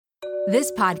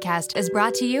This podcast is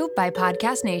brought to you by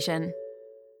Podcast Nation.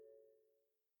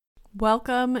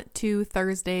 Welcome to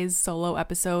Thursday's solo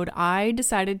episode. I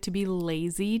decided to be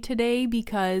lazy today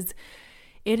because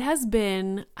it has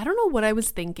been, I don't know what I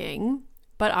was thinking,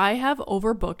 but I have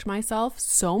overbooked myself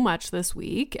so much this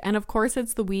week. And of course,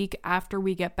 it's the week after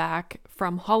we get back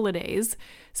from holidays.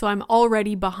 So I'm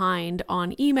already behind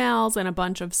on emails and a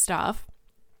bunch of stuff.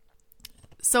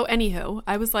 So anywho,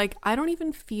 I was like, I don't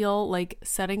even feel like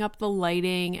setting up the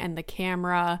lighting and the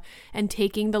camera and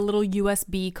taking the little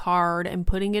USB card and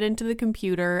putting it into the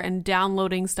computer and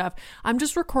downloading stuff. I'm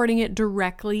just recording it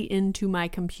directly into my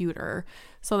computer.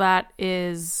 So that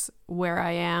is where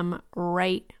I am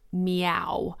right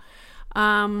meow.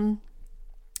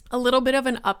 A little bit of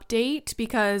an update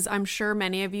because I'm sure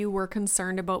many of you were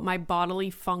concerned about my bodily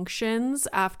functions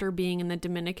after being in the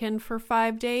Dominican for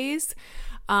 5 days.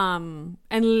 And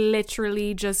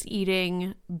literally just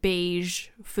eating beige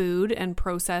food and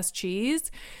processed cheese.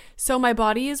 So my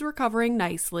body is recovering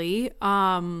nicely.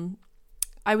 I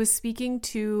was speaking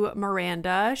to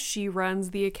Miranda. She runs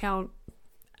the account,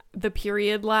 The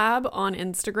Period Lab on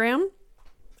Instagram.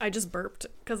 I just burped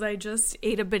because I just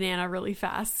ate a banana really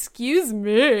fast. Excuse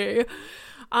me.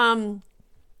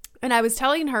 And I was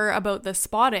telling her about the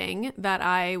spotting that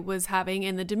I was having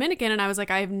in the Dominican. And I was like,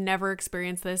 I've never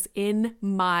experienced this in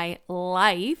my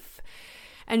life.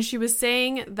 And she was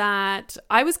saying that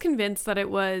I was convinced that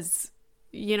it was,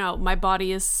 my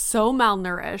body is so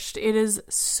malnourished. It is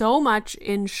so much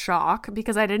in shock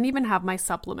because I didn't even have my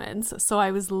supplements. So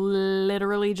I was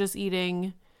literally just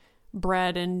eating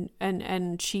bread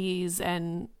and cheese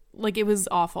and like it was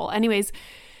awful. Anyways,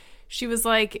 she was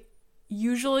like,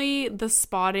 usually the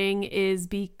spotting is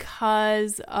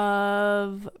because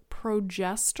of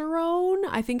progesterone.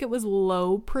 I think it was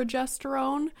low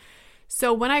progesterone.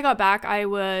 So when I got back, I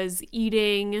was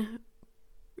eating,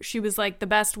 she was like, the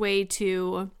best way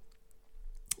to,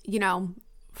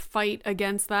 fight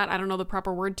against that, I don't know the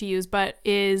proper word to use, but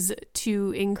is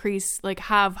to increase,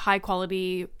 have high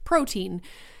quality protein.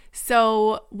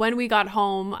 So when we got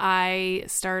home, I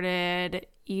started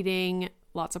eating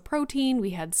lots of protein.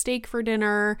 We had steak for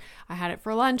dinner. I had it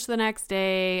for lunch the next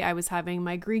day. I was having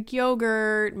my Greek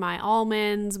yogurt, my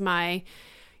almonds, my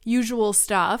usual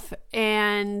stuff,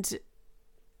 and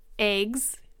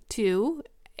eggs too.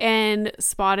 And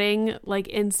spotting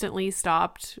instantly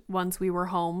stopped once we were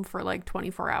home for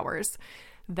 24 hours.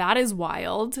 That is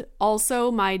wild. Also,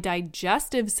 my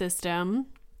digestive system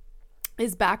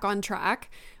is back on track.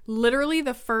 Literally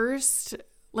the first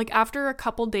after a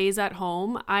couple days at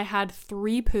home, I had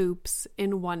 3 poops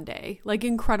in one day,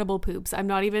 incredible poops. I'm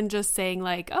not even just saying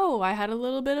oh, I had a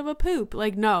little bit of a poop.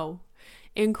 No,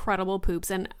 incredible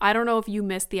poops. And I don't know if you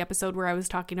missed the episode where I was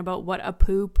talking about what a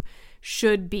poop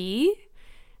should be.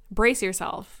 Brace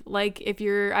yourself.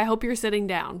 I hope you're sitting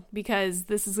down because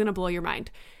this is going to blow your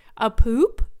mind. A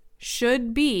poop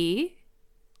should be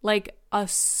a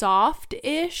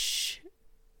soft-ish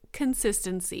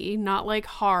consistency, not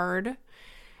hard.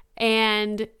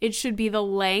 And it should be the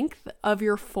length of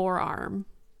your forearm.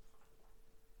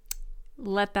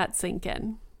 Let that sink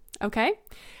in. Okay?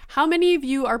 How many of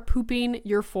you are pooping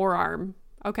your forearm?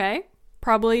 Okay?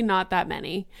 Probably not that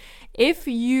many. If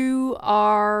you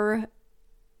are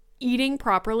eating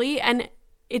properly, and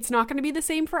it's not going to be the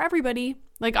same for everybody.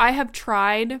 I have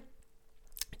tried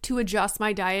to adjust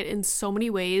my diet in so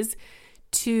many ways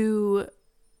to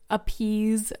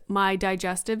appease my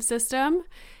digestive system.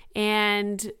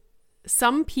 And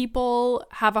some people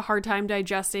have a hard time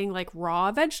digesting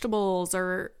raw vegetables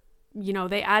or,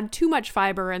 they add too much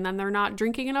fiber and then they're not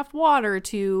drinking enough water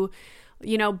to,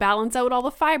 balance out all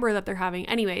the fiber that they're having.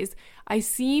 Anyways, I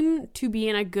seem to be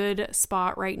in a good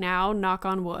spot right now, knock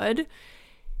on wood.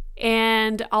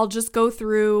 And I'll just go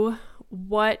through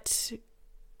what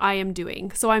I am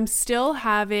doing. So I'm still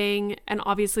having, and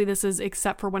obviously this is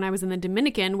except for when I was in the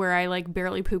Dominican where I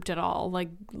barely pooped at all.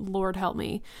 Lord help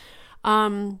me.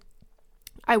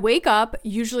 I wake up,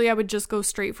 usually I would just go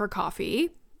straight for coffee.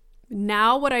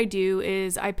 Now what I do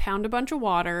is I pound a bunch of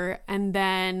water and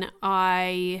then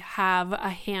I have a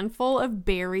handful of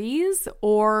berries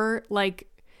or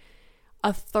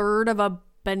a third of a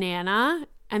banana.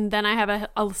 And then I have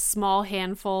a small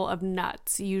handful of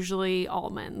nuts, usually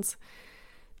almonds.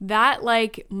 That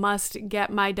must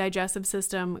get my digestive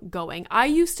system going. I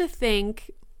used to think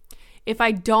if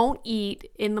I don't eat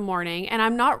in the morning, and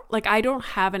I'm not I don't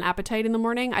have an appetite in the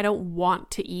morning, I don't want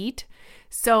to eat.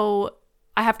 So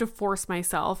I have to force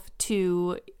myself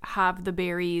to have the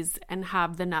berries and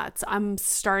have the nuts. I'm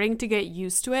starting to get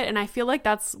used to it. And I feel like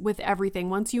that's with everything.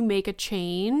 Once you make a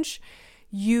change,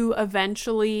 you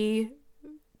eventually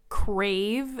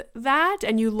crave that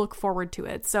and you look forward to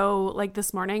it. So like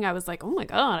this morning I was like, oh my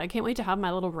God, I can't wait to have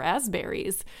my little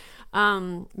raspberries.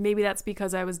 Maybe that's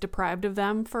because I was deprived of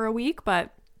them for a week,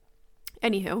 but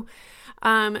anywho.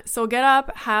 So get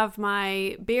up, have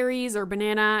my berries or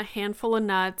banana, handful of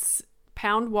nuts,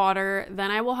 pound water, then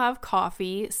I will have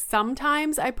coffee.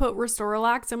 Sometimes I put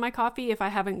Restoralax in my coffee if I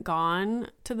haven't gone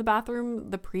to the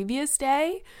bathroom the previous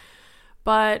day,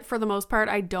 but for the most part,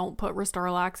 I don't put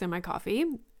Restoralax in my coffee.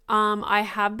 I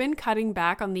have been cutting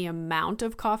back on the amount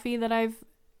of coffee that I've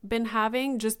been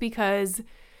having just because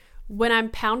when I'm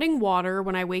pounding water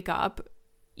when I wake up,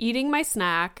 eating my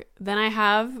snack, then I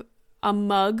have a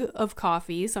mug of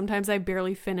coffee. Sometimes I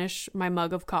barely finish my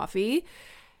mug of coffee.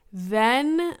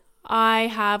 Then I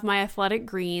have my athletic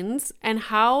greens, and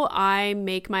how I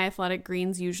make my athletic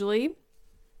greens usually,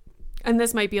 and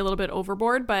this might be a little bit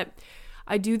overboard, but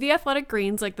I do the athletic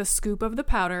greens, like the scoop of the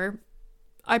powder.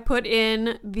 I put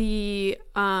in the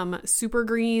super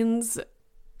greens,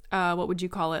 what would you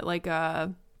call it? Like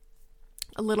a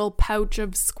little pouch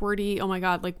of squirty, oh my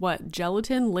God, like what?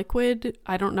 Gelatin liquid?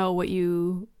 I don't know what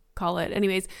you call it.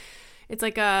 Anyways, it's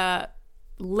like a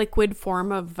liquid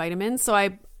form of vitamins. So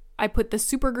I put the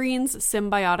super greens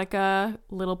Symbiotica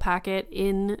little packet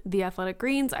in the athletic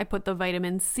greens. I put the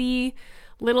vitamin C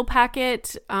little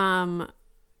packet of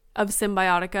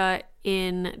Symbiotica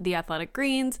in the athletic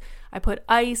greens. I put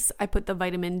ice, I put the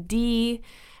vitamin D,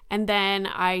 and then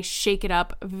I shake it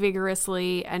up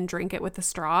vigorously and drink it with a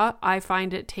straw. I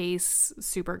find it tastes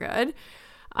super good.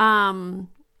 I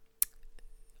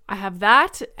have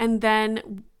that, and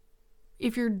then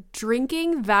if you're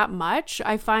drinking that much,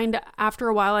 I find after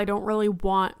a while I don't really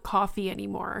want coffee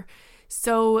anymore.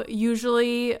 So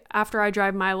usually after I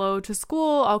drive Milo to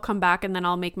school, I'll come back and then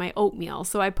I'll make my oatmeal.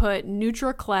 So I put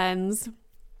NutriCleanse.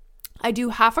 I do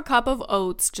half a cup of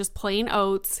oats, just plain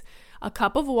oats, a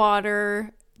cup of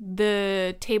water,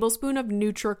 the tablespoon of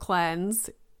NutriCleanse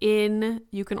in,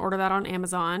 you can order that on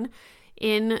Amazon,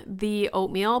 in the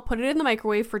oatmeal, put it in the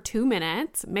microwave for 2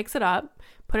 minutes, mix it up,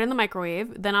 put it in the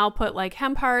microwave. Then I'll put like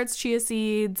hemp hearts, chia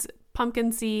seeds,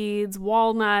 pumpkin seeds,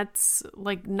 walnuts,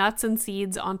 like nuts and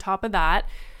seeds on top of that,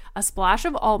 a splash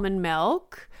of almond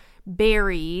milk,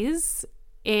 berries,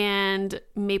 and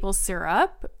maple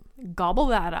syrup. Gobble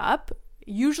that up.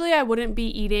 Usually I wouldn't be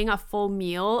eating a full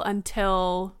meal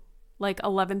until like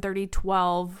 11:30,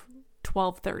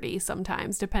 12:30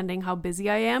 sometimes, depending how busy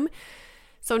I am.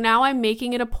 So now I'm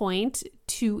making it a point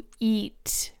to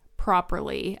eat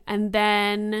properly. And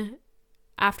then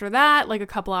after that, like a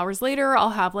couple hours later,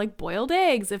 I'll have like boiled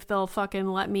eggs if they'll fucking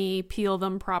let me peel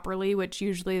them properly, which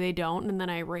usually they don't. And then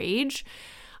I rage.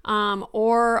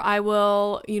 Or I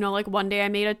will, like one day I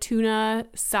made a tuna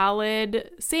salad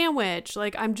sandwich.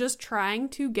 Like I'm just trying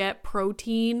to get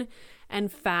protein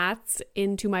and fats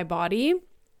into my body.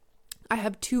 I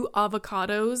have 2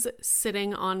 avocados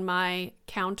sitting on my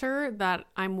counter that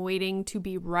I'm waiting to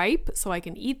be ripe so I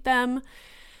can eat them.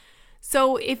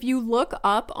 So if you look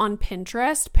up on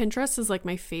Pinterest is like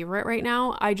my favorite right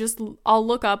now. I'll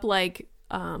look up like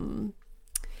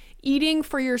eating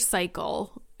for your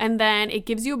cycle, and then it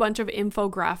gives you a bunch of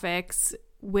infographics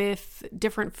with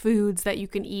different foods that you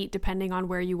can eat depending on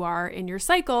where you are in your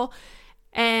cycle.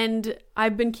 And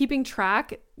I've been keeping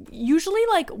track. Usually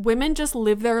like women just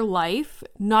live their life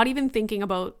not even thinking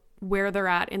about where they're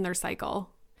at in their cycle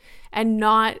and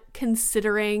not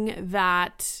considering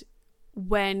that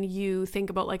when you think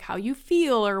about like how you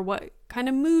feel or what kind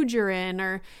of mood you're in,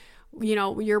 or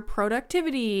your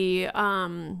productivity,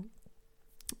 how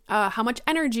much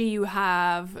energy you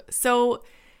have. So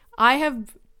I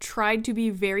have tried to be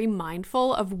very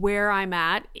mindful of where I'm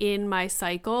at in my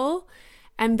cycle.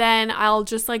 And then I'll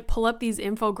just like pull up these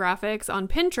infographics on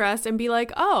Pinterest and be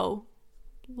like, oh,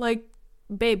 like,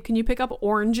 babe, can you pick up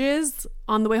oranges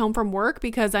on the way home from work?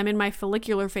 Because I'm in my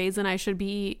follicular phase and I should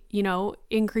be,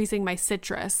 increasing my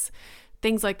citrus,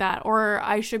 things like that. Or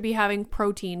I should be having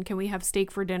protein. Can we have steak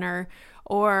for dinner?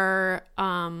 Or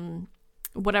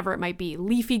whatever it might be.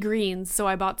 Leafy greens. So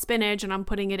I bought spinach and I'm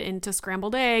putting it into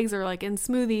scrambled eggs or like in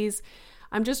smoothies.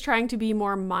 I'm just trying to be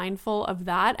more mindful of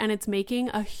that, and it's making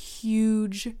a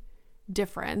huge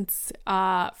difference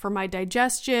for my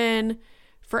digestion,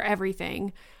 for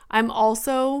everything. I'm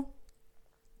also,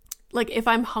 like, if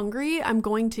I'm hungry, I'm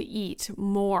going to eat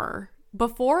more.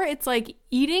 Before, it's like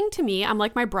eating to me, I'm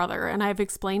like my brother, and I've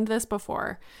explained this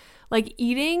before. Like,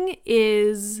 eating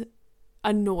is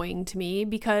annoying to me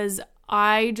because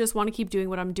I just want to keep doing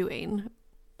what I'm doing.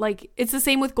 Like, it's the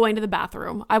same with going to the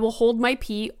bathroom. I will hold my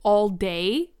pee all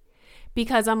day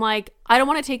because I'm like, I don't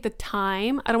want to take the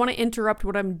time. I don't want to interrupt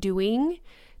what I'm doing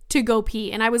to go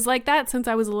pee. And I was like that since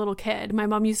I was a little kid. My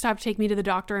mom used to have to take me to the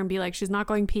doctor and be like, she's not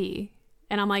going pee.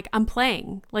 And I'm like, I'm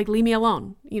playing, like, leave me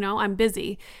alone. You know, I'm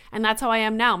busy. And that's how I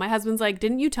am now. My husband's like,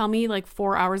 didn't you tell me like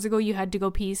 4 hours ago you had to go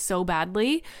pee so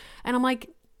badly? And I'm like,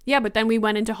 yeah, but then we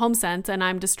went into HomeSense and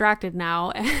I'm distracted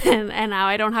now and now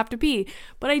I don't have to pee,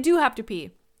 but I do have to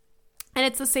pee. And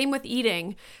it's the same with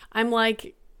eating. I'm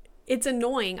like, it's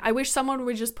annoying. I wish someone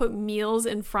would just put meals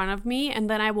in front of me and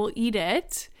then I will eat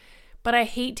it. But I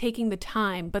hate taking the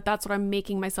time, but that's what I'm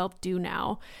making myself do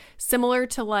now. Similar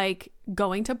to like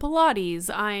going to Pilates,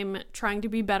 I'm trying to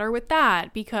be better with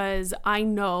that because I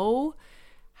know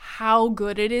how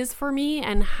good it is for me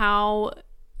and how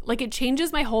like it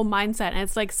changes my whole mindset. And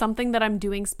it's like something that I'm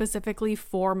doing specifically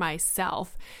for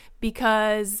myself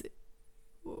because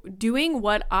doing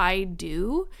what I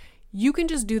do, you can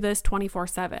just do this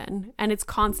 24/7 and it's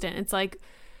constant. It's like,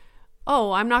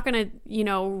 oh, I'm not going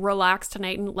to, relax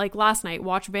tonight and like last night,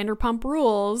 watch Vanderpump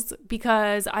Rules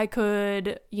because I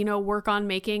could, work on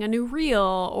making a new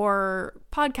reel or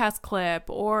podcast clip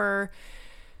or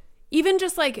even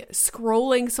just like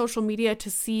scrolling social media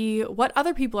to see what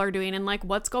other people are doing and like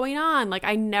what's going on. Like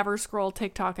I never scroll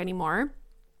TikTok anymore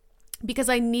because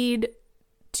I need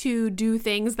to do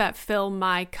things that fill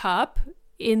my cup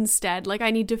instead. Like I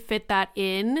need to fit that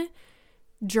in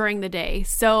during the day.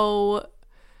 So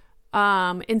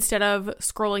instead of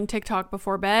scrolling TikTok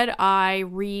before bed, I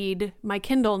read my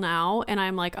Kindle now and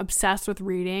I'm like obsessed with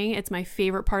reading. It's my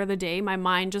favorite part of the day. My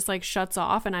mind just like shuts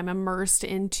off and I'm immersed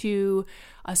into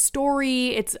a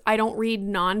story. I don't read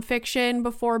nonfiction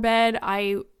before bed.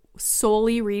 I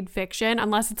solely read fiction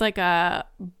unless it's like a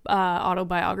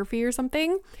autobiography or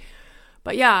something.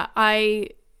 But yeah, I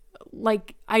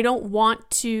don't want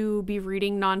to be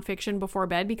reading nonfiction before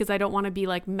bed because I don't want to be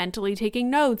like mentally taking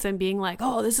notes and being like,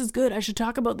 oh, this is good, I should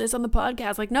talk about this on the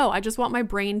podcast. Like, no, I just want my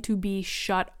brain to be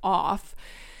shut off.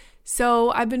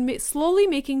 So I've been slowly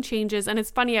making changes. And it's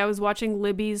funny, I was watching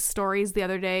Libby's stories the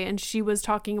other day and she was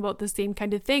talking about the same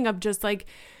kind of thing of just like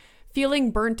feeling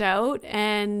burnt out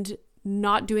and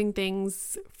not doing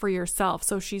things for yourself.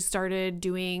 So she started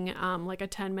doing like a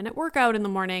 10-minute workout in the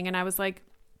morning. And I was like,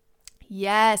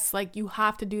 yes, like you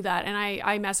have to do that. And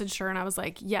I messaged her and I was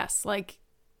like, yes, like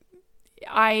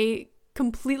I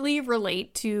completely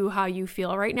relate to how you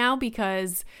feel right now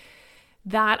because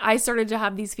that I started to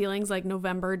have these feelings like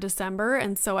November, December.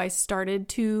 And so I started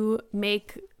to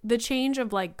make the change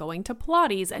of like going to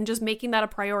Pilates and just making that a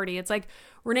priority. It's like,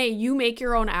 Renee, you make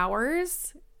your own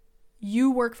hours.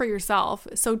 You work for yourself.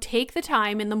 So take the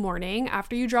time in the morning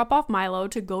after you drop off Milo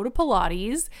to go to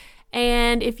Pilates.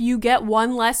 And if you get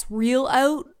one less reel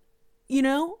out,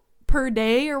 per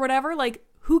day or whatever, like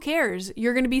who cares?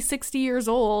 You're going to be 60 years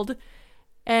old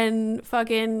and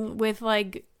fucking with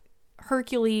like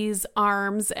Hercules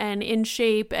arms and in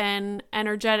shape and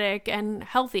energetic and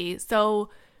healthy. So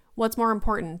what's more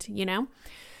important,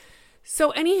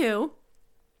 So anywho,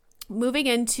 moving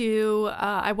into,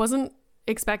 I wasn't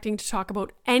expecting to talk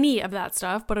about any of that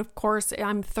stuff, but of course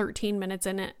I'm 13 minutes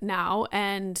in it now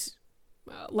and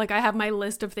like I have my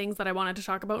list of things that I wanted to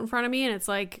talk about in front of me and it's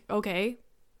like, okay,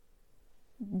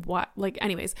 what? Like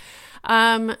anyways,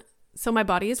 so my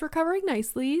body is recovering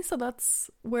nicely. So that's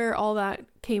where all that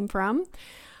came from.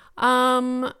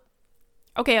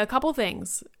 Okay, a couple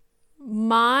things.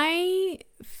 My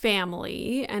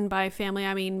family, and by family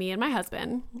I mean me and my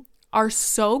husband, are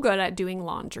so good at doing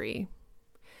laundry.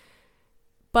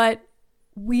 But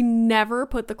we never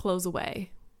put the clothes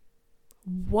away.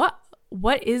 What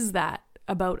is that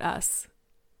about us?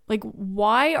 Like,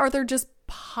 why are there just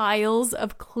piles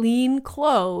of clean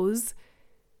clothes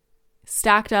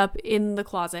stacked up in the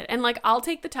closet? And like, I'll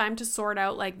take the time to sort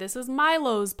out, like, this is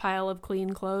Milo's pile of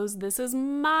clean clothes. This is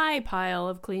my pile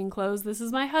of clean clothes. This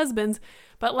is my husband's.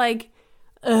 But like,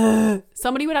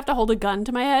 somebody would have to hold a gun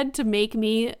to my head to make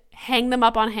me hang them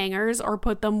up on hangers or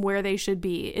put them where they should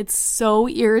be. It's so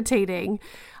irritating.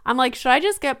 I'm like, should I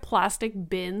just get plastic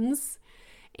bins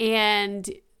and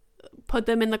put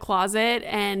them in the closet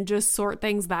and just sort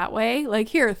things that way? Like,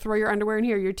 here, throw your underwear in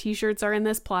here. Your t-shirts are in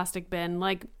this plastic bin.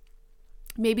 Like,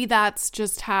 maybe that's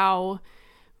just how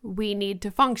we need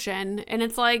to function. And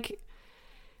it's like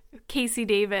Casey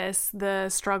Davis, the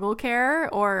struggle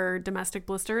care or domestic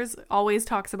blisters, always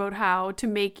talks about how to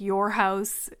make your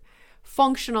house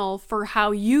functional for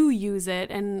how you use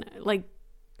it and like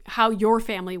how your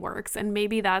family works. And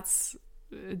maybe that's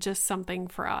just something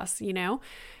for us,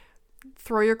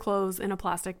 throw your clothes in a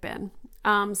plastic bin.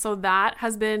 So that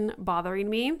has been bothering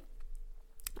me.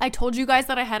 I told you guys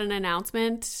that I had an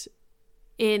announcement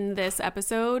in this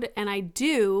episode, and I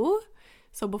do.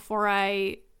 So before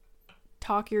I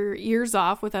talk your ears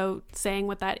off without saying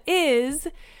what that is,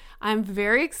 I'm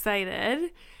very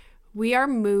excited. We are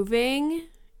moving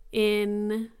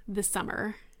in the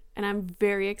summer and I'm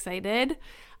very excited.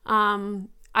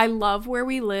 I love where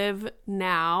we live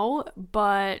now,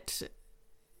 but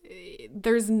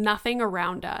there's nothing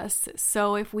around us.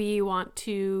 So if we want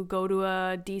to go to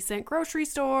a decent grocery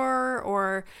store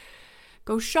or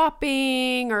go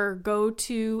shopping or go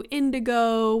to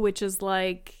Indigo, which is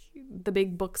like the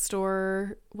big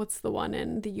bookstore. What's the one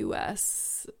in the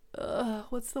US?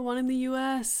 What's the one in the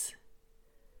US?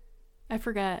 I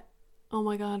forget. Oh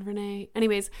my God, Renee.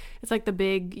 Anyways, it's like the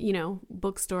big,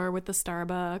 bookstore with the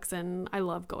Starbucks, and I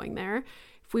love going there.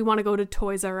 If we want to go to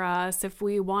Toys R Us, if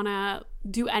we want to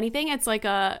do anything, it's like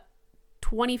a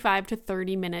 25 to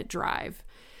 30 minute drive.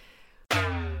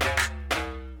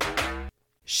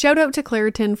 Shout out to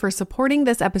Claritin for supporting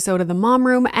this episode of the Mom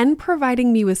Room and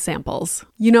providing me with samples.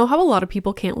 You know how a lot of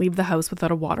people can't leave the house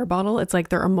without a water bottle? It's like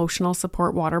their emotional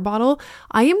support water bottle.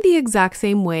 I am the exact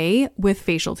same way with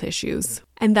facial tissues.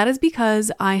 And that is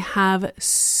because I have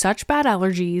such bad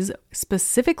allergies,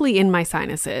 specifically in my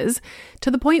sinuses,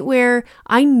 to the point where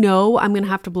I know I'm going to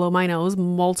have to blow my nose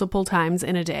multiple times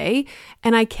in a day,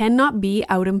 and I cannot be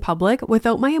out in public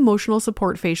without my emotional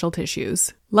support facial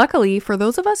tissues. Luckily, for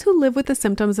those of us who live with the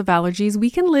symptoms of allergies, we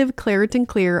can live Claritin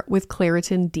Clear with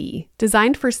Claritin D.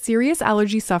 Designed for serious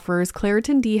allergy sufferers,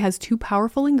 Claritin D has 2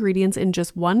 powerful ingredients in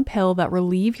just one pill that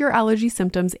relieve your allergy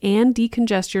symptoms and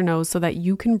decongest your nose so that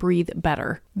you can breathe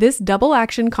better. This double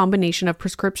action combination of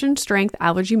prescription strength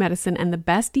allergy medicine and the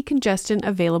best decongestant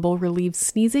available relieves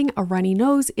sneezing, a runny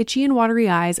nose, itchy and watery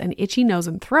eyes, an itchy nose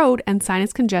and throat, and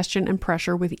sinus congestion and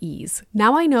pressure with ease.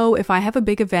 Now I know if I have a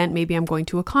big event, maybe I'm going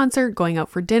to a concert, going out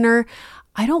for dinner,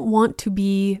 I don't want to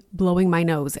be blowing my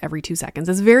nose every 2 seconds.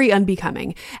 It's very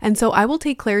unbecoming. And so I will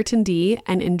take Claritin D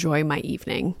and enjoy my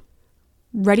evening.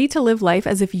 Ready to live life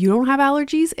as if you don't have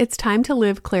allergies? It's time to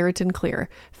live Claritin Clear.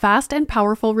 Fast and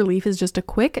powerful relief is just a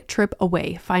quick trip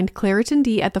away. Find Claritin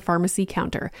D at the pharmacy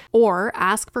counter or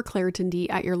ask for Claritin D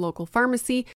at your local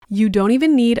pharmacy. You don't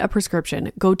even need a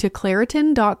prescription. Go to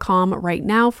Claritin.com right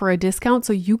now for a discount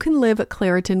so you can live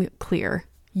Claritin Clear.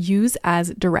 Use as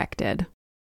directed.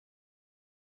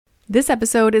 This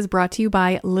episode is brought to you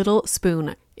by Little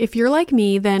Spoon. If you're like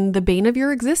me, then the bane of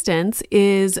your existence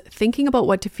is thinking about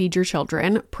what to feed your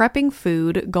children, prepping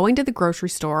food, going to the grocery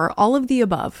store, all of the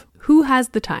above. Who has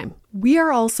the time? We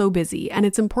are all so busy, and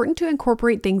it's important to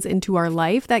incorporate things into our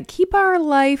life that keep our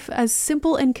life as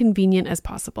simple and convenient as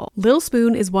possible. Little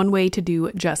Spoon is one way to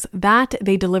do just that.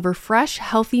 They deliver fresh,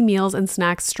 healthy meals and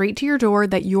snacks straight to your door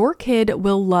that your kid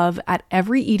will love at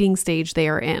every eating stage they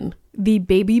are in. The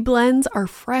baby blends are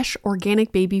fresh,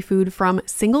 organic baby food from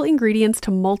single ingredients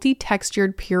to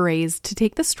multi-textured purees to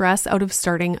take the stress out of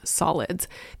starting solids.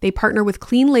 They partner with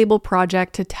Clean Label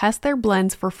Project to test their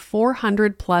blends for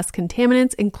 400 plus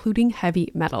contaminants, including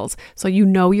heavy metals, so you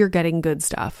know you're getting good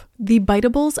stuff. The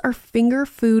Biteables are finger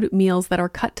food meals that are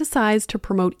cut to size to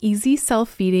promote easy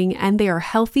self-feeding, and they are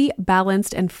healthy,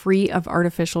 balanced, and free of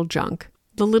artificial junk.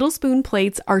 The Little Spoon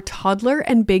plates are toddler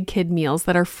and big kid meals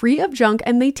that are free of junk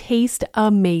and they taste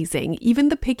amazing. Even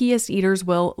the pickiest eaters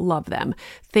will love them.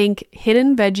 Think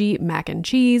hidden veggie mac and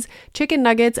cheese, chicken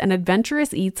nuggets, and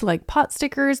adventurous eats like pot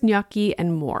stickers, gnocchi,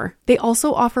 and more. They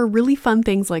also offer really fun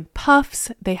things like puffs.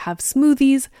 They have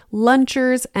smoothies,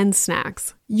 lunchers, and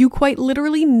snacks. You quite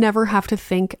literally never have to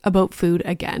think about food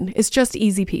again. It's just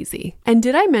easy peasy. And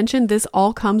did I mention this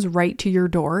all comes right to your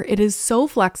door? It is so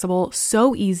flexible,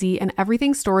 so easy, and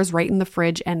everything stores right in the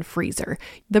fridge and freezer.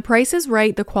 The price is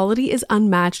right, the quality is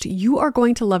unmatched. You are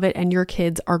going to love it and your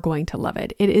kids are going to love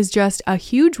it. It is just a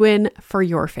huge win for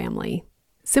your family.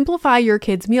 Simplify your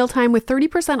kids' mealtime with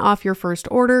 30% off your first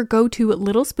order. Go to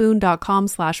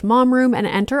littlespoon.com/momroom and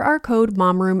enter our code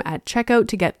momroom at checkout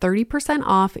to get 30%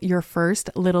 off your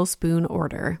first Little Spoon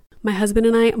order. My husband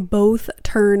and I both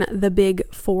turn the big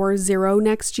 40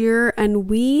 next year, and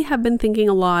we have been thinking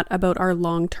a lot about our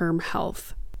long-term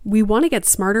health. We want to get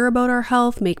smarter about our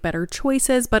health, make better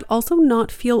choices, but also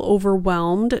not feel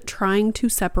overwhelmed trying to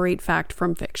separate fact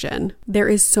from fiction. There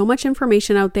is so much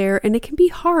information out there, and it can be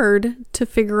hard to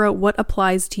figure out what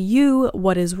applies to you,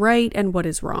 what is right, and what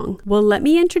is wrong. Well, let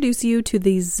me introduce you to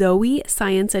the Zoe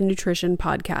Science and Nutrition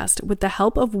podcast. With the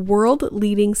help of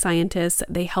world-leading scientists,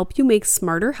 they help you make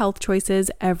smarter health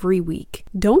choices every week.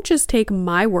 Don't just take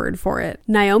my word for it.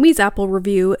 Naomi's Apple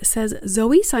review says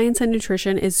Zoe Science and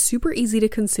Nutrition is super easy to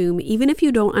consume consume even if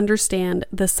you don't understand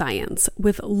the science,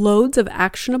 with loads of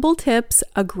actionable tips,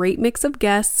 a great mix of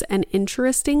guests, and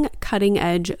interesting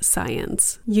cutting-edge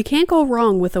science. You can't go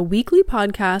wrong with a weekly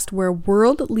podcast where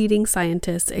world-leading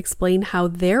scientists explain how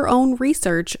their own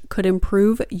research could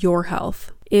improve your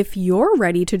health. If you're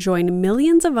ready to join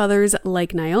millions of others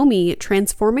like Naomi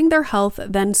transforming their health,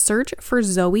 then search for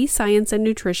Zoe Science and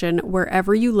Nutrition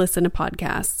wherever you listen to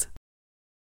podcasts.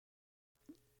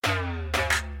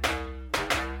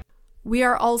 We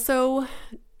are also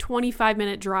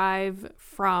 25-minute drive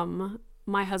from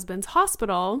my husband's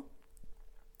hospital,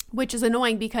 which is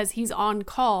annoying because he's on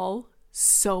call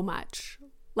so much.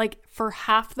 Like for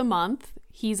half the month,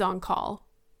 he's on call,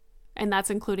 and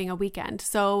that's including a weekend.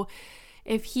 So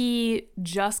if he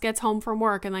just gets home from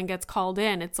work and then gets called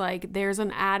in, it's like there's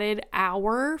an added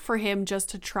hour for him just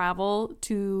to travel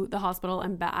to the hospital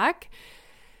and back.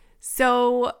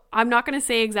 So I'm not going to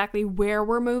say exactly where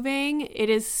we're moving.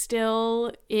 It is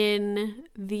still in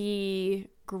the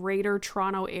Greater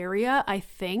Toronto area, I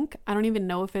think. I don't even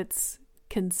know if it's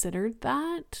considered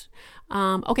that.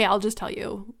 Okay, I'll just tell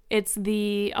you.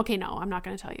 No, I'm not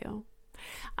going to tell you.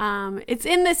 It's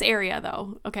in this area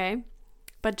though, okay?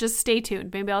 But just stay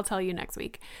tuned. Maybe I'll tell you next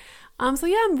week. So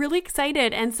yeah, I'm really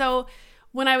excited. And so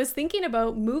when I was thinking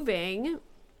about moving,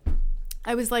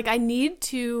 I was like, I need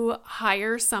to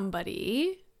hire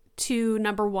somebody to,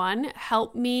 number one,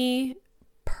 help me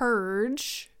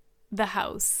purge the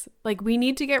house. Like, we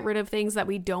need to get rid of things that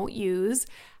we don't use.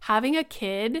 Having a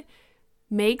kid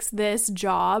makes this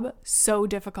job so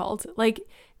difficult. Like,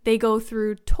 they go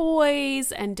through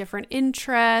toys and different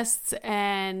interests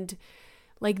and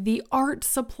like the art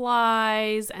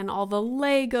supplies and all the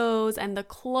Legos and the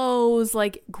clothes,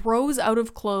 like grows out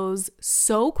of clothes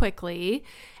so quickly,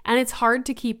 and it's hard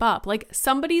to keep up. Like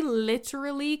somebody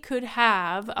literally could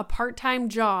have a part-time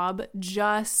job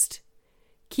just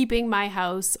keeping my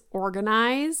house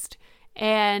organized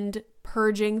and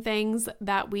purging things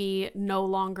that we no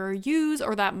longer use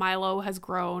or that Milo has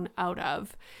grown out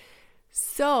of.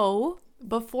 So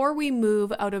before we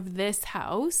move out of this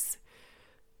house,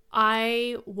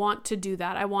 I want to do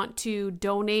that. I want to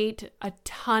donate a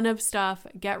ton of stuff,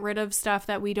 get rid of stuff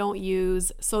that we don't use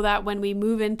so that when we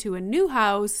move into a new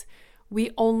house,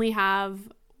 we only have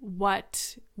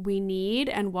what we need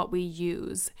and what we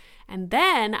use. And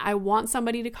then I want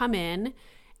somebody to come in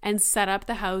and set up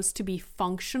the house to be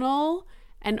functional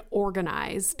and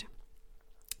organized.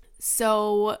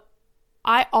 So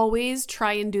I always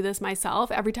try and do this myself.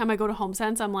 Every time I go to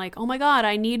HomeSense, I'm like, oh my God,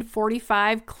 I need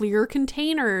 45 clear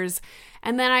containers.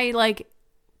 And then I like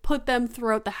put them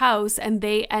throughout the house and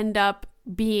they end up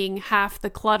being half the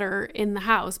clutter in the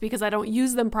house because I don't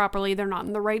use them properly. They're not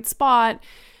in the right spot.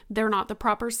 They're not the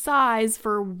proper size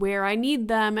for where I need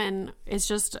them. And it's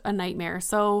just a nightmare.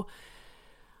 So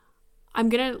I'm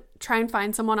going to try and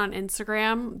find someone on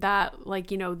Instagram that,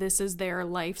 like, you know, this is their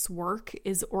life's work,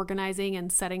 is organizing and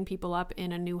setting people up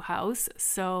in a new house.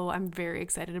 So I'm very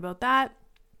excited about that.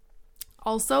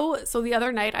 Also, so the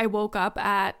other night I woke up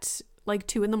at like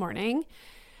 2 a.m.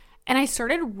 and I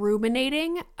started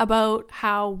ruminating about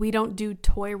how we don't do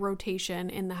toy rotation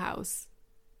in the house.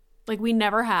 Like we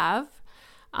never have.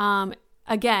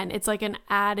 Again, it's like an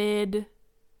added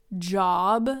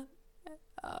job,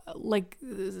 like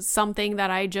something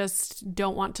that I just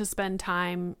don't want to spend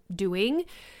time doing.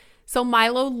 So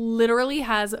Milo literally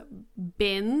has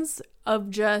bins of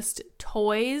just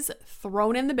toys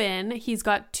thrown in the bin. He's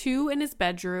got 2 in his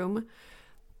bedroom.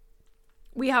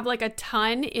 We have like a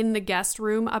ton in the guest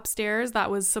room upstairs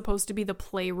that was supposed to be the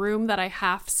playroom that I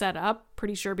half set up,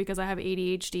 pretty sure because I have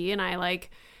ADHD and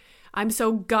I'm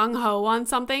so gung-ho on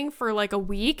something for like a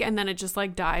week and then it just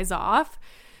like dies off.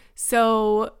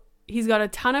 So he's got a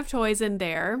ton of toys in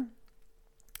there.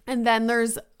 And then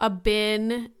there's a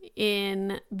bin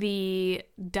in the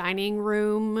dining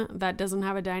room that doesn't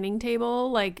have a dining table,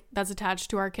 like that's attached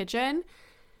to our kitchen.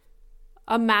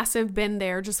 A massive bin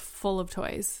there just full of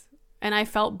toys. And I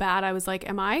felt bad. I was like,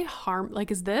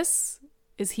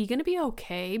 is he going to be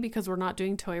okay because we're not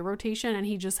doing toy rotation and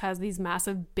he just has these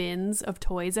massive bins of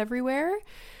toys everywhere?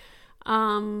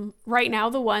 Right now,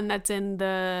 the one that's in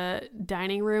the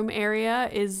dining room area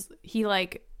he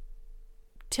like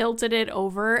tilted it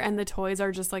over and the toys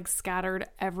are just like scattered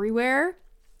everywhere.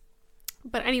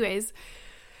 But anyways,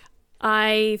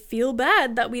 I feel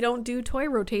bad that we don't do toy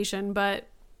rotation, but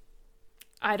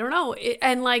I don't know.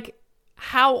 And like,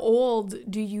 how old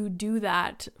do you do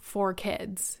that for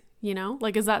kids? You know,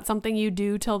 like, is that something you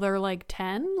do till they're like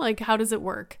 10? Like, how does it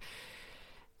work?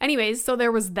 Anyways, so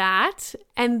there was that.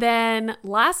 And then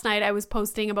last night I was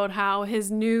posting about how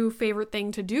his new favorite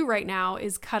thing to do right now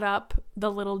is cut up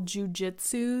the little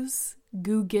jujitsus.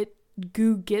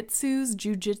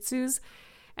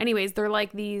 Anyways, they're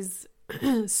like these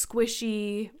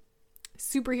squishy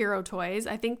superhero toys.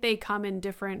 I think they come in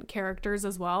different characters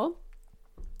as well.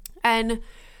 And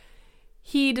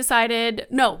he decided,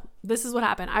 no, this is what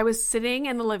happened. I was sitting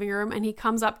in the living room and he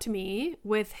comes up to me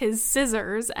with his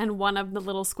scissors and one of the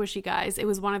little squishy guys. It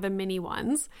was one of the mini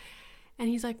ones. And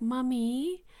he's like,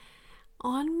 Mommy,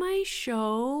 on my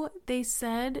show, they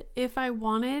said if I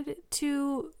wanted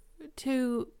to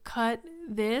cut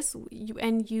this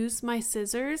and use my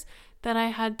scissors, that I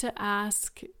had to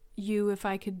ask you if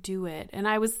I could do it. And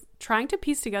I was trying to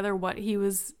piece together what he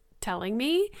was telling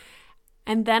me.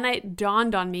 And then it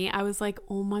dawned on me, I was like,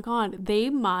 oh my God,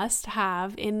 they must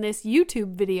have in this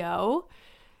YouTube video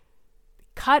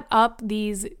cut up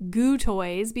these goo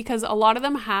toys, because a lot of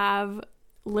them have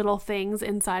little things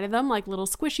inside of them, like little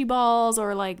squishy balls,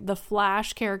 or like the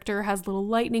Flash character has little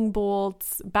lightning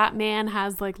bolts. Batman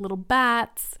has like little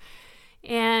bats.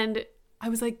 And I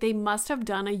was like, they must have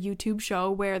done a YouTube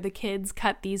show where the kids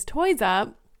cut these toys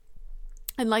up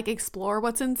and like explore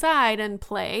what's inside and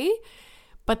play.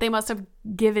 But they must have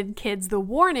given kids the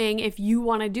warning, if you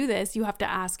want to do this, you have to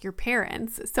ask your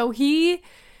parents. So he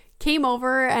came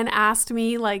over and asked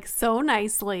me like so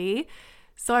nicely.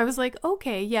 So I was like,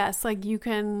 okay, yes, like you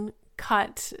can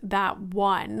cut that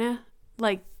one,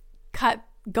 like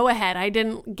go ahead. I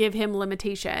didn't give him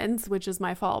limitations, which is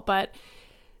my fault. But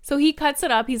so he cuts it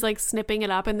up. He's like snipping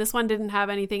it up. And this one didn't have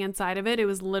anything inside of it. It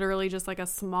was literally just like a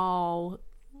small,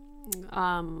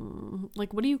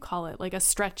 like, what do you call it? Like a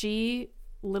stretchy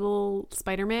little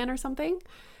Spider-Man or something.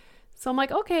 So I'm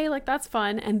like, okay, like that's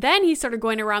fun. And then he started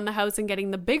going around the house and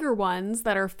getting the bigger ones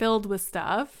that are filled with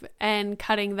stuff and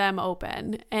cutting them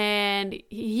open. And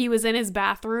he was in his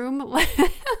bathroom. Like,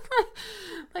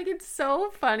 it's so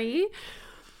funny.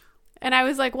 And I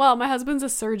was like, well, my husband's a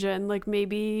surgeon. Like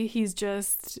maybe he's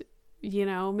just,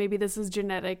 maybe this is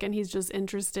genetic and he's just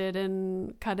interested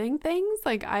in cutting things.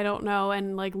 Like, I don't know.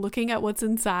 And like looking at what's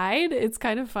inside, it's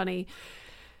kind of funny.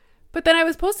 But then I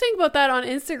was posting about that on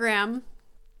Instagram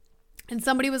and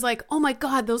somebody was like, oh my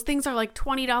God, those things are like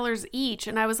 $20 each.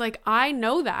 And I was like, I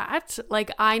know that.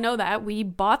 Like, I know that. We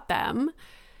bought them.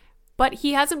 But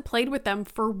he hasn't played with them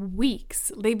for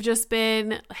weeks. They've just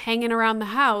been hanging around the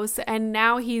house. And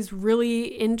now he's really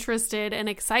interested and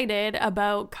excited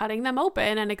about cutting them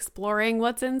open and exploring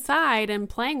what's inside and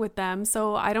playing with them.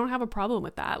 So I don't have a problem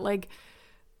with that. Like,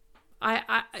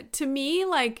 to me,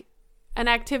 like, an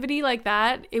activity like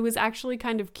that, it was actually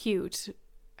kind of cute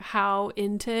how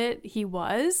into it he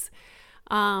was,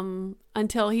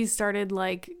 until he started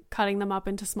like cutting them up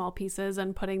into small pieces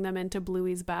and putting them into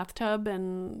Bluey's bathtub.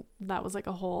 And that was like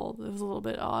it was a little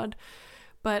bit odd.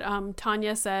 But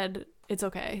Tanya said it's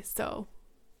okay. So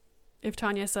if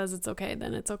Tanya says it's okay,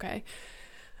 then it's okay.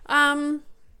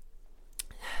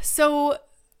 So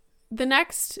the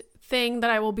next thing that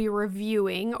I will be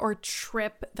reviewing, or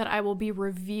trip that I will be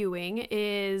reviewing,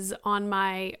 is on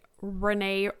my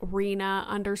Rena_reviews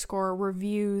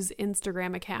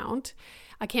Instagram account.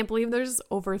 I can't believe there's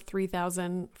over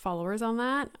 3,000 followers on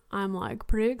that. I'm like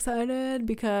pretty excited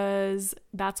because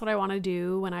that's what I want to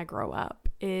do when I grow up,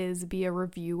 is be a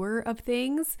reviewer of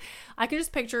things. I can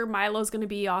just picture Milo's going to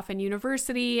be off in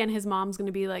university and his mom's going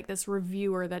to be like this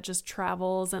reviewer that just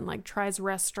travels and like tries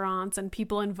restaurants, and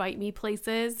people invite me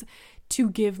places to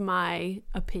give my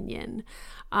opinion.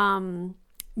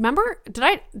 Remember, did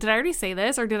I already say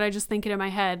this, or did I just think it in my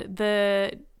head?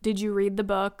 Did you read the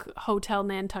book Hotel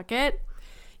Nantucket?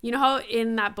 You know how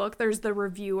in that book there's the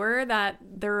reviewer that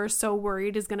they're so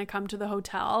worried is going to come to the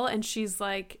hotel, and she's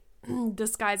like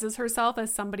disguises herself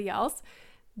as somebody else?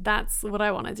 That's what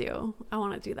I want to do. I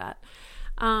want to do that.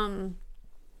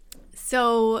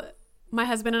 So my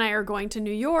husband and I are going to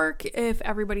New York if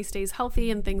everybody stays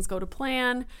healthy and things go to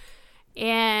plan.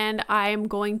 And I'm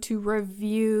going to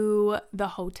review the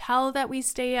hotel that we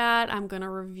stay at. I'm going to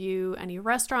review any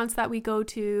restaurants that we go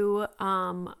to,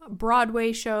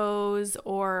 Broadway shows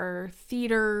or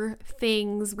theater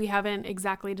things. We haven't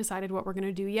exactly decided what we're going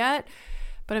to do yet,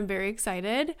 but I'm very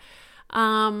excited.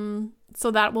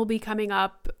 So that will be coming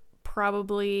up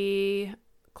probably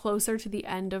closer to the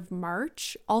end of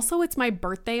March. Also, it's my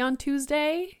birthday on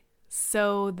Tuesday,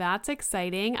 so that's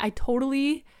exciting.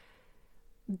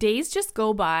 Days just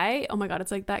go by. Oh my God,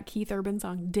 it's like that Keith Urban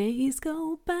song, Days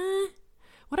Go By.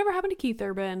 Whatever happened to Keith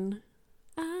Urban?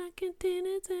 I can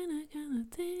in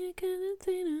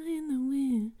the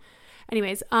wind.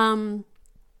 Anyways,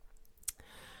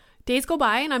 days go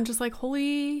by and I'm just like,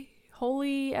 holy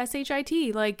holy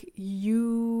shit, like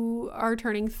you are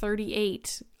turning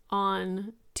 38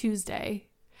 on Tuesday.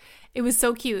 It was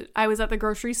so cute. I was at the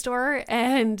grocery store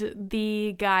and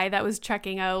the guy that was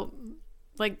checking out,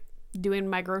 like doing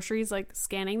my groceries, like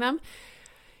scanning them,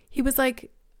 he was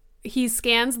like, he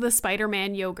scans the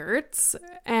Spider-Man yogurts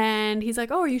and he's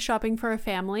like, oh, are you shopping for a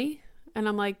family? And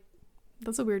I'm like,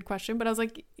 that's a weird question. But I was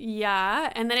like,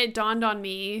 yeah. And then it dawned on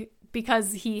me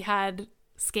because he had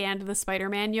scanned the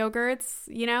Spider-Man yogurts,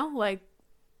 you know, like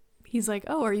he's like,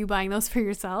 oh, are you buying those for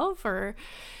yourself? Or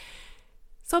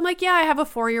so I'm like, yeah, I have a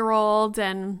 4-year-old.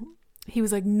 And he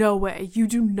was like, no way. You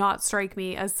do not strike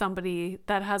me as somebody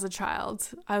that has a child.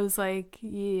 I was like,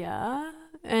 yeah.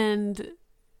 And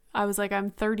I was like,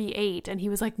 I'm 38. And he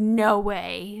was like, no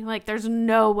way. Like, there's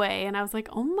no way. And I was like,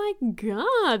 oh my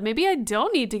God, maybe I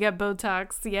don't need to get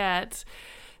Botox yet.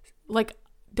 Like,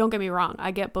 don't get me wrong.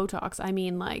 I get Botox. I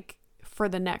mean, like, for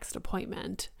the next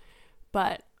appointment.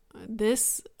 But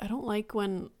this, I don't like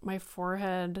when my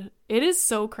forehead, it is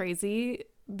so crazy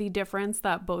the difference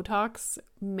that Botox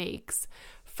makes.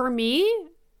 For me,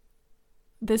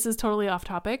 this is totally off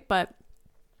topic, but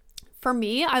for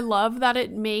me, I love that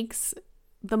it makes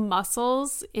the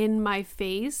muscles in my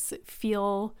face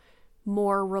feel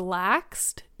more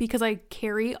relaxed because I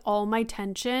carry all my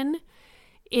tension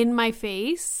in my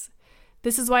face.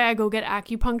 This is why I go get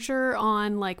acupuncture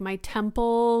on like my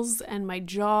temples and my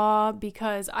jaw,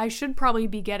 because I should probably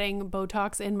be getting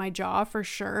Botox in my jaw for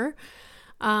sure,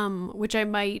 which I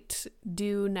might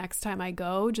do next time I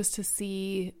go just to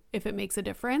see if it makes a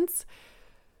difference.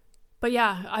 But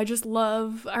yeah, I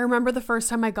remember the first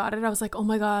time I got it, I was like, oh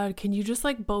my God, can you just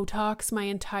like Botox my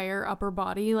entire upper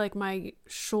body, like my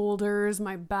shoulders,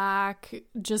 my back,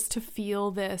 just to feel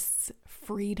this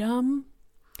freedom?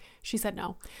 She said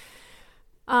no.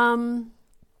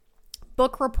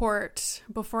 Book report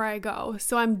before I go.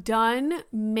 So I'm done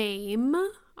MAME.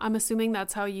 I'm assuming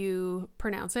that's how you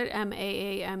pronounce it,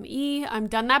 MAAME. I'm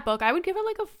done that book. I would give it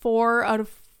like a 4 out of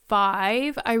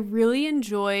 5. I really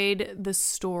enjoyed the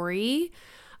story.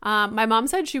 My mom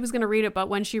said she was going to read it, but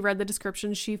when she read the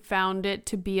description, she found it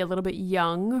to be a little bit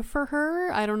young for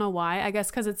her. I don't know why. I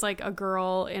guess because it's like a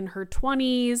girl in her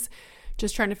 20s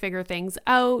just trying to figure things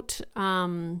out.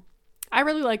 I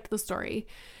really liked the story.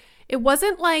 It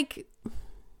wasn't like,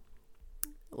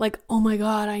 oh my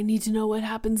God, I need to know what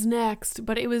happens next.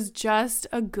 But it was just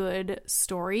a good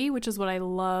story, which is what I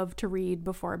love to read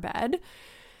before bed.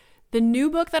 The new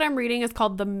book that I'm reading is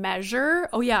called The Measure.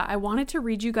 Oh yeah, I wanted to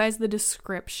read you guys the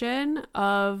description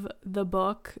of the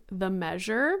book, The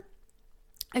Measure.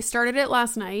 I started it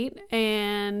last night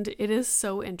and it is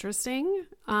so interesting.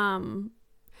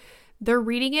 They're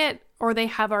reading it, or they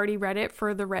have already read it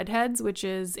for the Redheads, which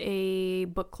is a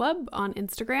book club on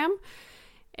Instagram.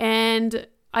 And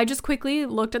I just quickly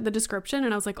looked at the description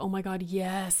and I was like, oh my God,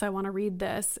 yes, I want to read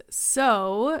this.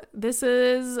 So this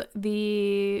is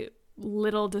the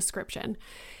little description.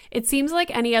 It seems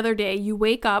like any other day. You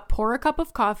wake up, pour a cup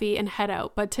of coffee, and head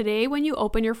out. But today, when you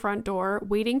open your front door,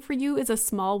 waiting for you is a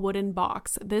small wooden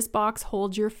box. This box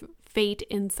holds your fate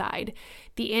inside.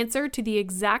 The answer to the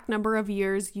exact number of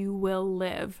years you will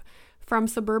live. From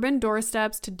suburban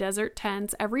doorsteps to desert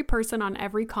tents, every person on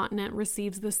every continent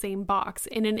receives the same box.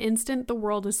 In an instant, the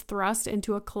world is thrust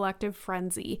into a collective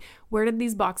frenzy. Where did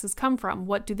these boxes come from?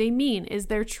 What do they mean? Is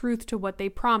there truth to what they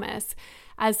promise?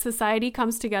 As society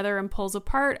comes together and pulls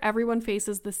apart, everyone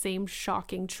faces the same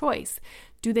shocking choice.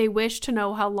 Do they wish to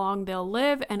know how long they'll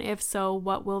live? And if so,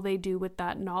 what will they do with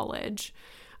that knowledge?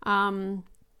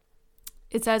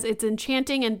 It says it's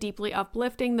enchanting and deeply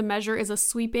uplifting. The Measure is a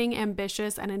sweeping,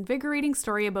 ambitious, and invigorating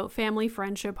story about family,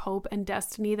 friendship, hope, and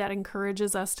destiny that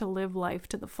encourages us to live life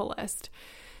to the fullest.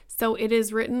 So it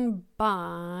is written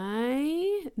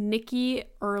by Nikki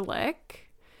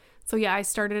Ehrlich. So yeah, I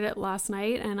started it last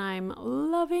night and I'm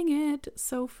loving it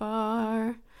so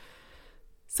far.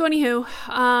 So anywho,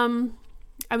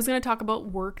 I was going to talk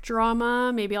about work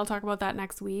drama. Maybe I'll talk about that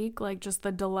next week. Like just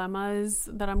the dilemmas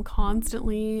that I'm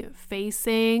constantly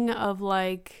facing of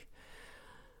like,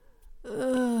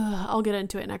 I'll get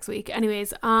into it next week.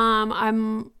 Anyways, I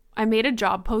made a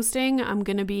job posting. I'm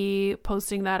going to be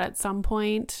posting that at some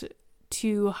point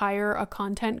to hire a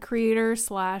content creator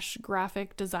 /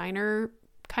 graphic designer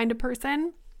kind of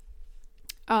person.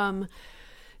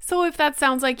 So if that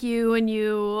sounds like you and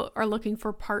you are looking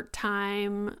for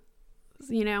part-time,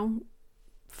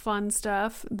 fun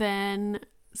stuff, then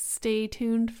stay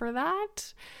tuned for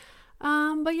that.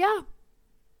 But yeah,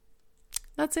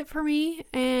 that's it for me.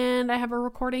 And I have a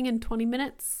recording in 20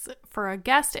 minutes for a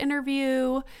guest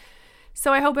interview.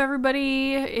 So I hope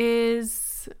everybody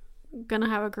is gonna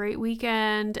have a great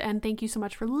weekend, and thank you so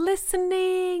much for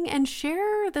listening, and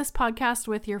share this podcast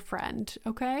with your friend,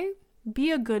 okay?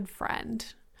 Be a good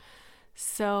friend.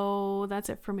 So that's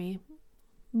it for me.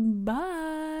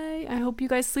 Bye. I hope you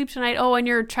guys sleep tonight. Oh, and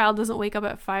your child doesn't wake up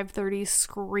at 5:30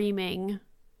 screaming,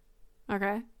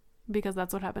 okay? Because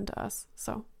that's what happened to us.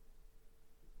 So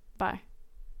bye.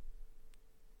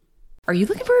 Are you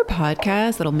looking for a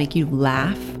podcast that'll make you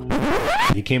laugh?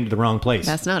 You came to the wrong place.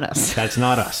 That's not us. That's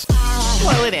not us.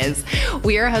 Well, it is.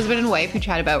 We are a husband and wife who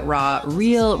chat about raw,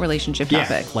 real relationship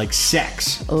topics. Yeah, like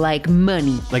sex. Like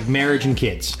money. Like marriage and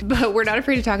kids. But we're not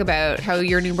afraid to talk about how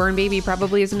your newborn baby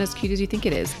probably isn't as cute as you think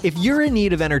it is. If you're in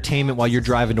need of entertainment while you're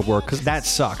driving to work, because that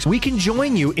sucks, we can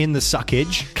join you in the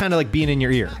suckage, kind of like being in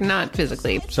your ear. Not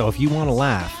physically. So if you want to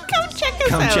laugh, Come check us out.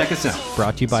 Come check us out.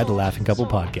 brought to you by the Laughing Couple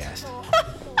Podcast.